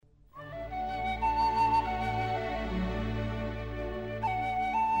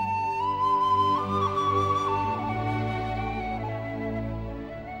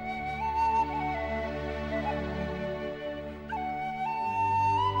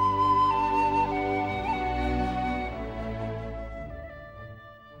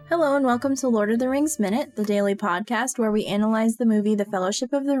Hello and welcome to Lord of the Rings Minute, the daily podcast where we analyze the movie The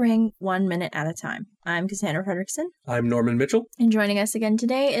Fellowship of the Ring 1 minute at a time. I'm Cassandra Fredrickson. I'm Norman Mitchell. And joining us again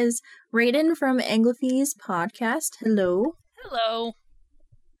today is Raiden from Anglophies Podcast. Hello. Hello.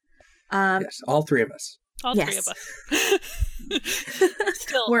 Yes, all three of us. All three of us.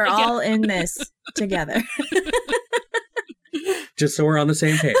 Still, we're all in this together. Just so we're on the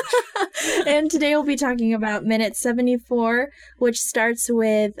same page. And today we'll be talking about minute 74, which starts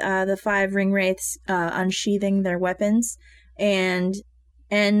with the 5 ring wraiths unsheathing their weapons and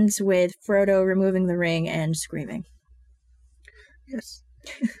ends with Frodo removing the ring and screaming. Yes.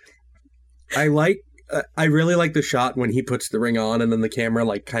 I really like the shot when he puts the ring on and then the camera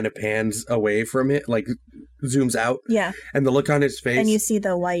like kind of pans away from it, like zooms out. Yeah. And the look on his face. And you see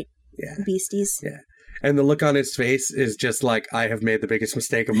the white beasties. Yeah. And the look on his face is just like, I have made the biggest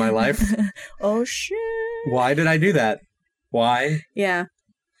mistake of my life. Oh, shit. Why did I do that? Why? Yeah.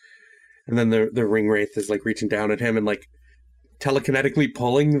 And then the ring wraith is like reaching down at him and like telekinetically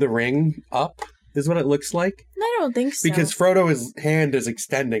pulling the ring up is what it looks like. I don't think so. Because Frodo's hand is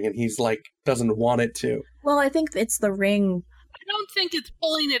extending and he's like, doesn't want it to. Well, I think it's the ring. I don't think it's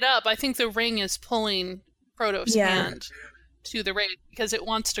pulling it up. I think the ring is pulling Frodo's hand to the wraith because it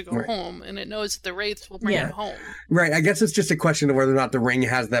wants to go home and it knows that the wraiths will bring it home. Right. I guess it's just a question of whether or not the ring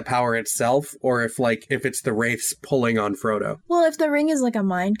has that power itself or if it's the wraiths pulling on Frodo. Well, if the ring is like a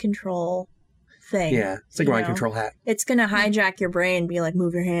mind control thing. Yeah. It's like a mind control hat. It's going to hijack your brain, be like,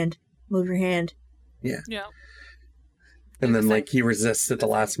 move your hand. Move your hand. Yeah. Yeah. And then like he resists at the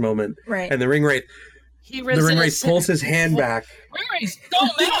last moment. Right. And the ring wraith pulls his hand back. Ring wraith so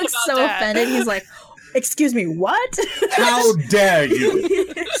mad about so that. offended. He's like, excuse me, what? How dare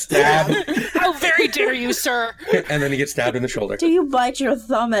you? Stab. How very dare you, sir? And then he gets stabbed in the shoulder. Do you bite your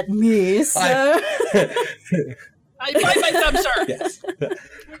thumb at me, sir? I bite my thumb, sir. Yes.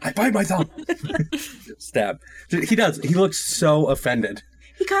 I bite my thumb. Stab. He does. He looks so offended.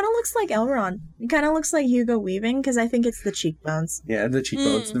 He kind of looks like Elrond. He kind of looks like Hugo Weaving because I think it's the cheekbones. Yeah, the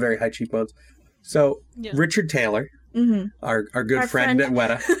cheekbones, the very high cheekbones. So, Richard Taylor, our good friend at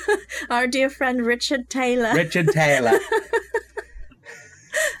Weta. Our dear friend Richard Taylor. Richard Taylor.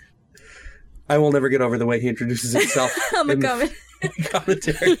 I will never get over the way he introduces himself. I'm a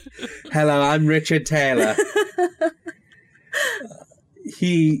commentary. Hello, I'm Richard Taylor.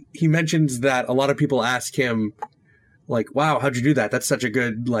 He mentions that a lot of people ask him, like, wow, how'd you do that? That's such a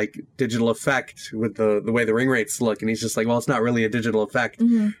good, like, digital effect with the way the ring wraiths look. And he's just like, well, it's not really a digital effect.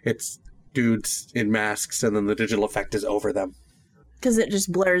 Mm-hmm. It's dudes in masks, and then the digital effect is over them. Because it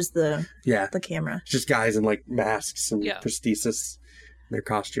just blurs the camera. It's just guys in, like, masks and prosthesis in their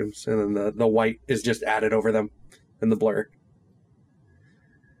costumes. And then the white is just added over them in the blur.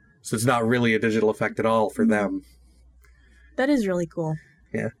 So it's not really a digital effect at all for them. That is really cool.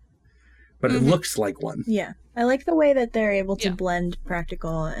 Yeah. But it looks like one. Yeah. I like the way that they're able to blend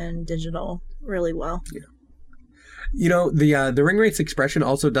practical and digital really well. Yeah. You know, the ring wraith's expression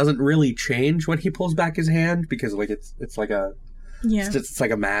also doesn't really change when he pulls back his hand because like it's like a it's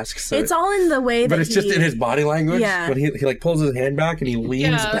like a mask. So it's all in the way that but it's just in his body language. Yeah. When he like pulls his hand back and he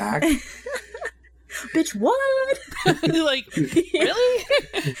leans back. Bitch, what? Like, really?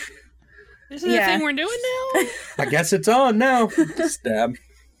 This is the thing we're doing now? I guess it's on now. Stab.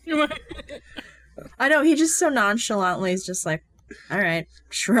 I know, he just so nonchalantly is just like, all right,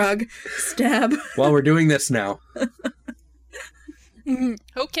 shrug, stab. Well, we're doing this now.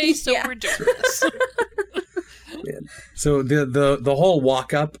 Okay, so we're doing this. So the whole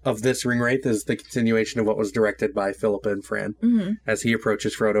walk up of this ring wraith is the continuation of what was directed by Philippa and Fran as he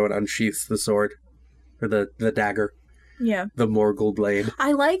approaches Frodo and unsheaths the sword or the dagger. Yeah. The Morgul blade.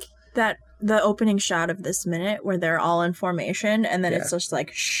 I like that the opening shot of this minute where they're all in formation and then it's just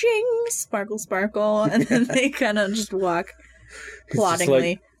like shing, sparkle, sparkle, and then they kind of just walk ploddingly.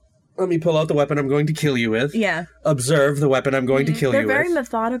 Like, let me pull out the weapon I'm going to kill you with. Yeah. Observe the weapon I'm going to kill you with. They're very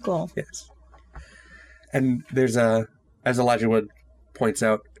methodical. Yes. And there's as Elijah Wood points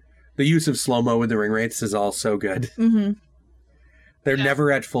out, the use of slow-mo with the ring wraiths is all so good. Mm-hmm. They're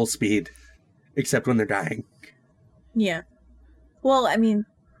never at full speed, except when they're dying. Yeah. Well, I mean,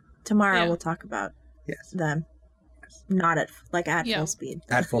 tomorrow we'll talk about them. Not at full speed.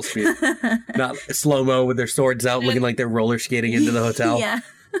 At full speed. Not slow-mo with their swords out looking like they're roller skating into the hotel. Yeah.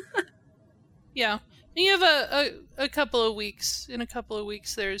 Yeah. And you have a couple of weeks. In a couple of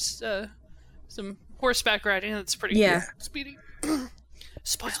weeks, there's some horseback riding that's pretty speedy.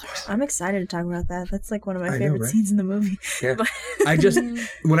 Spoilers. I'm excited to talk about that. That's like one of my favorite scenes in the movie. Yeah. I just,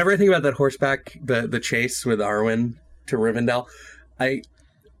 whenever I think about that horseback, the chase with Arwen to Rivendell,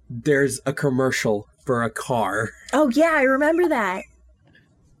 there's a commercial for a car. Oh, yeah, I remember that.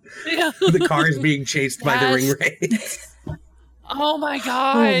 Yeah. The car is being chased by the ring Yes. wraiths. Oh my Oh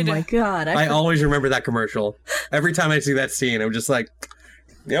god. my god. I always remember that commercial. Every time I see that scene, I'm just like,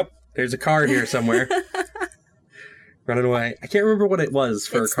 yep, there's a car here somewhere. Running away. I can't remember what it was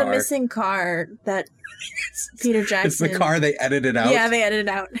for it's a car. the missing car that Peter Jackson. It's the car they edited out. Yeah, they edited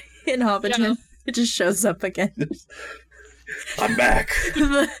out in Hobbiton. Yeah. It just shows up again. I'm back.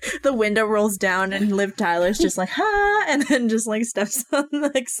 The window rolls down and Liv Tyler's just like, ha, and then just like steps on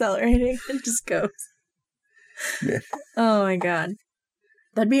the accelerating and just goes. Yeah. Oh my god.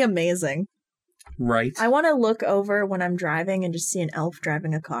 That'd be amazing. Right. I want to look over when I'm driving and just see an elf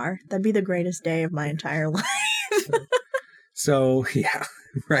driving a car. That'd be the greatest day of my entire life. So, yeah,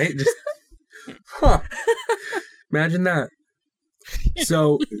 right? Just, huh. Imagine that.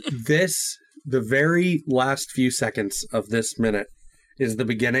 So, the very last few seconds of this minute is the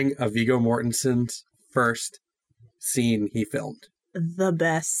beginning of Viggo Mortensen's first scene he filmed. The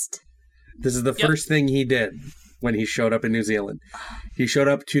best. This is the first thing he did when he showed up in New Zealand. He showed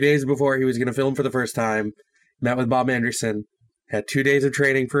up 2 days before he was going to film for the first time, met with Bob Anderson, had 2 days of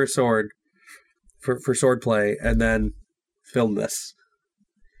training for a sword, for sword play, and then filmed this.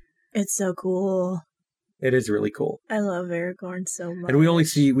 It's so cool. It is really cool. I love Aragorn so much. And we only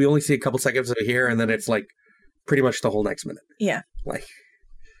see a couple seconds of it here, and then it's like pretty much the whole next minute. Yeah. Like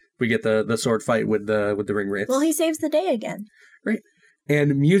we get the sword fight with the ring wraiths. Well, he saves the day again. Right.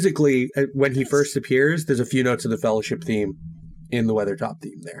 And musically, when he first appears, there's a few notes of the Fellowship theme in the Weathertop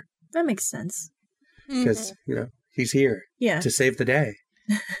theme there. That makes sense. Because, he's here Yeah. to save the day.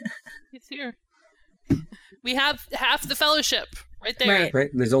 He's here. We have half the Fellowship right there. Right. Right?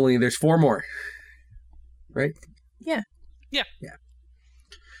 There's 4 more. Right? Yeah. Yeah. Yeah.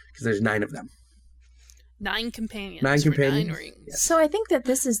 Because there's 9 of them. 9 companions. 9 for companions. 9 rings. Yes. So I think that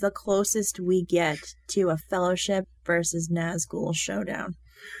this is the closest we get to a Fellowship versus Nazgul showdown.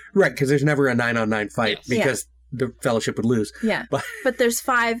 Right, because there's never a 9-on-9 fight Yes. because the Fellowship would lose. Yeah. But There's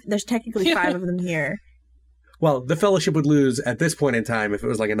technically 5 of them here. well, the Fellowship would lose at this point in time if it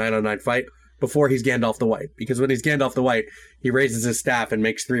was like a 9-on-9 fight before he's Gandalf the White. Because when he's Gandalf the White, he raises his staff and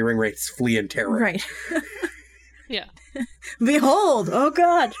makes 3 ring wraiths flee in terror. Right. Yeah. Behold! Oh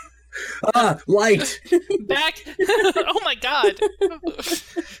god! Light! Back. Oh my god.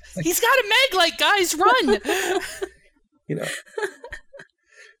 He's got a meg like, guys, run. You know.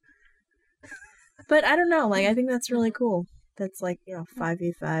 But I don't know, like, I think that's really cool. That's like,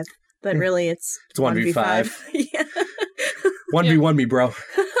 5v5. But really, it's 1v5. Yeah. 1v1 me, bro.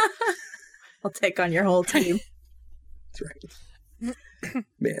 I'll take on your whole team. That's right.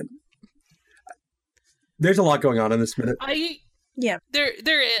 Man. There's a lot going on in this minute. Yeah.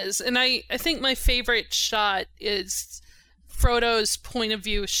 There is, and I think my favorite shot is Frodo's point of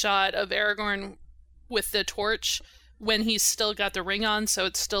view shot of Aragorn with the torch when he's still got the ring on, so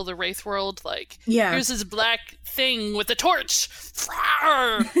it's still the Wraith world. Like, Yeah. here's this black thing with the torch.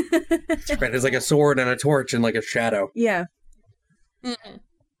 Right, there's like a sword and a torch and like a shadow. Yeah. Mm-mm.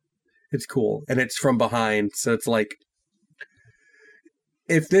 It's cool. And it's from behind, so it's like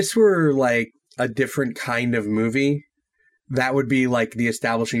if this were like a different kind of movie, that would be like the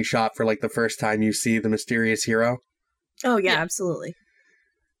establishing shot for like the first time you see the mysterious hero. Oh, yeah, Yeah. absolutely.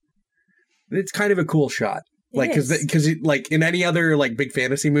 It's kind of a cool shot. It Like, is. because like in any other like big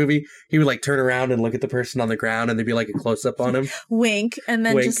fantasy movie, he would like turn around and look at the person on the ground, and there'd be like a close up on him. Wink, and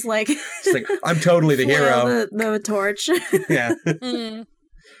then Wink. just like... It's like I'm totally the flail hero. The torch. Yeah, Mm.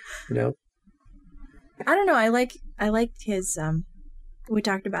 you know. I don't know, I liked his, we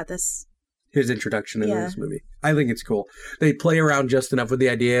talked about this. His introduction into Yeah. this movie. I think it's cool. They play around just enough with the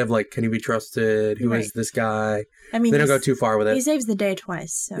idea of like, can he be trusted? Who is Right. this guy? I mean, They don't go he's- too far with he it. saves the day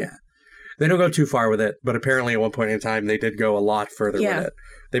twice, so... Yeah. They don't go too far with it, but apparently at one point in time they did go a lot further Yeah. with it.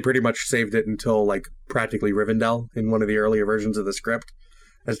 They pretty much saved it until like practically Rivendell in one of the earlier versions of the script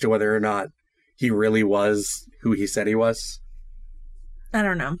as to whether or not he really was who he said he was. I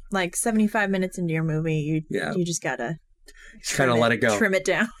don't know. Like 75 minutes into your movie, you just gotta Just kind of let it go. trim it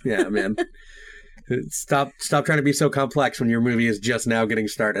down. Yeah, man. Stop trying to be so complex when your movie is just now getting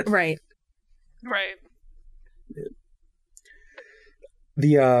started. Right. Right.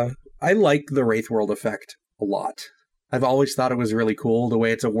 I like the Wraith World effect a lot. I've always thought it was really cool the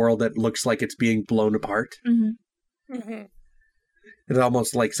way it's a world that looks like it's being blown apart. Mm-hmm. Mm-hmm. It's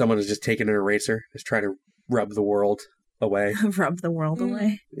almost like someone has just taken an eraser, is trying to rub the world away. Rub the world Mm.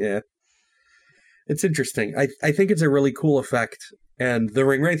 away. Yeah. It's interesting. I think it's a really cool effect. And the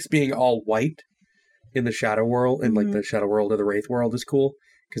ring wraiths being all white in the shadow world, and like Mhm. the shadow world of the wraith world is cool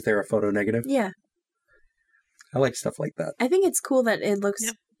because they're a photo negative. Yeah. I like stuff like that. I think it's cool that it looks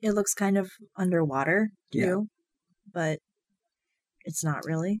Yep. it looks kind of underwater too. Yeah. But it's not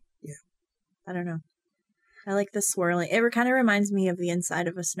really. Yeah. I don't know. I like the swirling. It kind of reminds me of the inside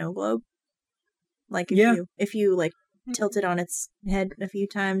of a snow globe. Like if you like tilt it on its head a few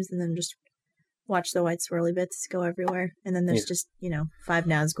times and then just watch the white swirly bits go everywhere, and then there's just 5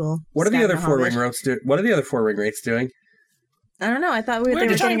 Nazgul. What are the other 4 ring wraiths doing? What are the other 4 ring wraiths doing? I don't know. I thought they were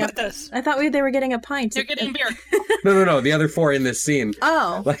getting they were getting a pint. They're getting beer. No. The other 4 in this scene.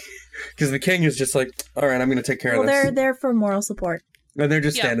 Oh, because the king is just like, all right, I'm going to take care of this. They're there for moral support. And they're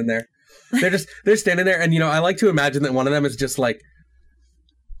just standing there. They're standing there, and I like to imagine that one of them is just like,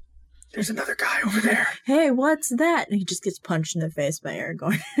 there's another guy over there. Hey, what's that? And he just gets punched in the face by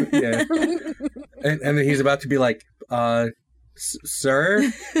Aragorn. Yeah. And then he's about to be like,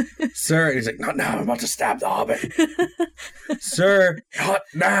 sir? Sir? And he's like, not now, I'm about to stab the hobbit. Sir, not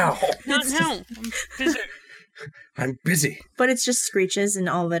now. Not now. I'm busy. I'm busy. But it's just screeches, and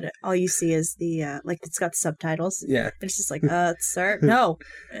all you see is the it's got subtitles. Yeah. It's just like, sir, no.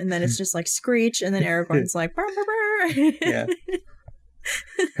 And then it's just like screech, and then Aragorn's like, burr, burr, burr. Yeah.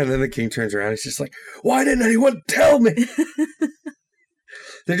 And then the king turns around and he's just like, why didn't anyone tell me?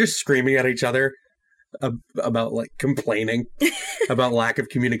 They're just screaming at each other about like complaining about lack of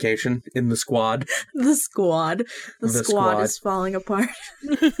communication in the squad. The squad is falling apart.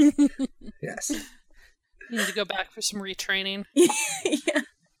 Yes. You need to go back for some retraining. Yeah.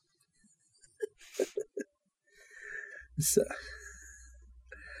 So,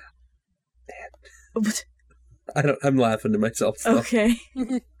 I'm laughing to myself still. Okay.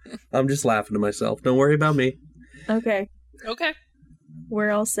 I'm just laughing to myself. Don't worry about me. Okay. Okay.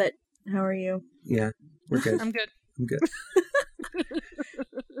 We're all set. How are you? Yeah, we're good. I'm good. I'm good.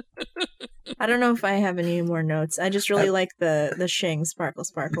 I don't know if I have any more notes. I just really like the Shing sparkle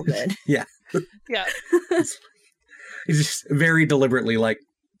bit. Yeah. Yeah. He's just very deliberately like,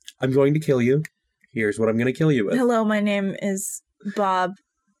 I'm going to kill you. Here's what I'm going to kill you with. Hello, my name is Bob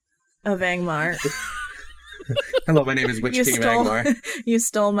of Angmar. Hello, my name is Witch King of Angmar. You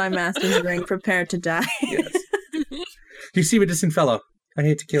stole my master's ring. Prepare to die. Yes. You see, distant fellow. I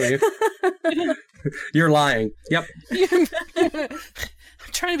hate to kill you. You're lying. Yep. I'm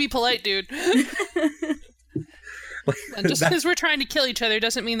trying to be polite, dude. And just because we're trying to kill each other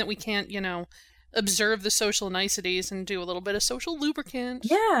doesn't mean that we can't, observe the social niceties and do a little bit of social lubricant.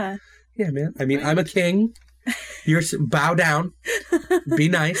 Yeah. Yeah, man. I mean, I'm a king. You're bow down. Be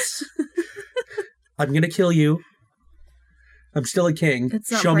nice. I'm going to kill you. I'm still a king.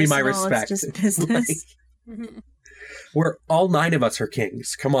 It's not Show me my personal, respect. It's just business. We're all 9 of us are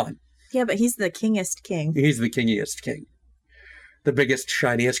kings. Come on. Yeah, but he's the kingest king. He's the kingiest king. The biggest,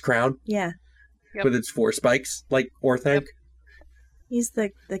 shiniest crown. Yeah. Yep. With its 4 spikes, like Orthanc. Yep. He's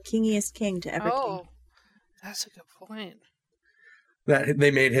the kingiest king to ever king. Oh, that's a good point. That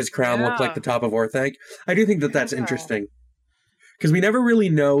they made his crown look like the top of Orthanc. I do think that that's interesting. Because we never really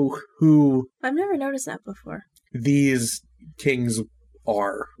know who... I've never noticed that before. These kings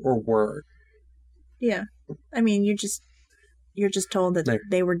are or were. Yeah. I mean, you're just told that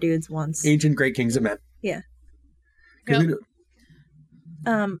they were dudes once. Ancient great kings of men. Yeah. Yep.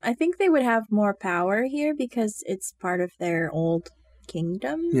 I think they would have more power here because it's part of their old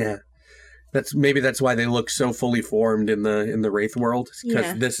kingdom. Yeah. That's why they look so fully formed in the Wraith world,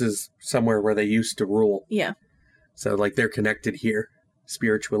 because this is somewhere where they used to rule. Yeah. So like they're connected here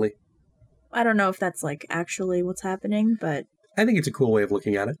spiritually. I don't know if that's like actually what's happening, but I think it's a cool way of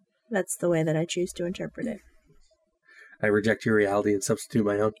looking at it. That's the way that I choose to interpret it. I reject your reality and substitute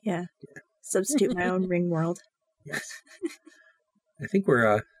my own. Yeah. Substitute my own ring world. Yes. I think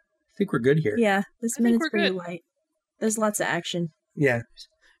we're good here. Yeah, this minute's pretty light. There's lots of action. Yeah.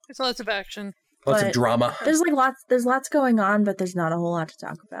 There's lots of action. Lots of drama. There's lots going on, but there's not a whole lot to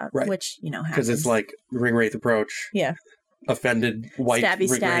talk about. Right. Which, happens. Because it's like Ring Wraith approach. Yeah. Offended white Stabby Ring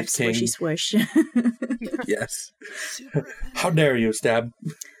stab, Wraith king. swishy swish. Yes. How dare you, Stab?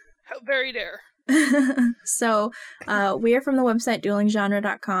 How very dare. So, we are from the website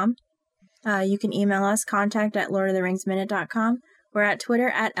duelinggenre.com. You can email us, contact@lordoftheringsminute.com. We're at Twitter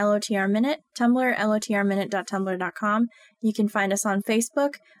at LOTRminute, Tumblr, lotrminute.tumblr.com. You can find us on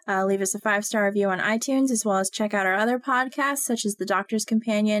Facebook, leave us a 5-star review on iTunes, as well as check out our other podcasts, such as The Doctor's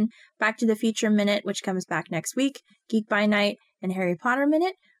Companion, Back to the Future Minute, which comes back next week, Geek by Night, and Harry Potter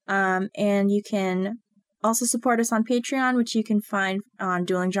Minute. And you can also support us on Patreon, which you can find on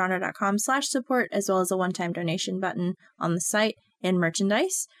duelinggenre.com/support, as well as a one-time donation button on the site and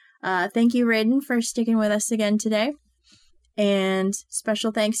merchandise. Thank you, Raiden, for sticking with us again today. And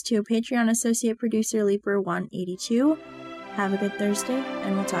special thanks to Patreon associate producer Leaper182. Have a good Thursday,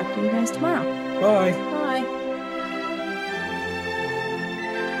 and we'll talk to you guys tomorrow. Bye. Bye.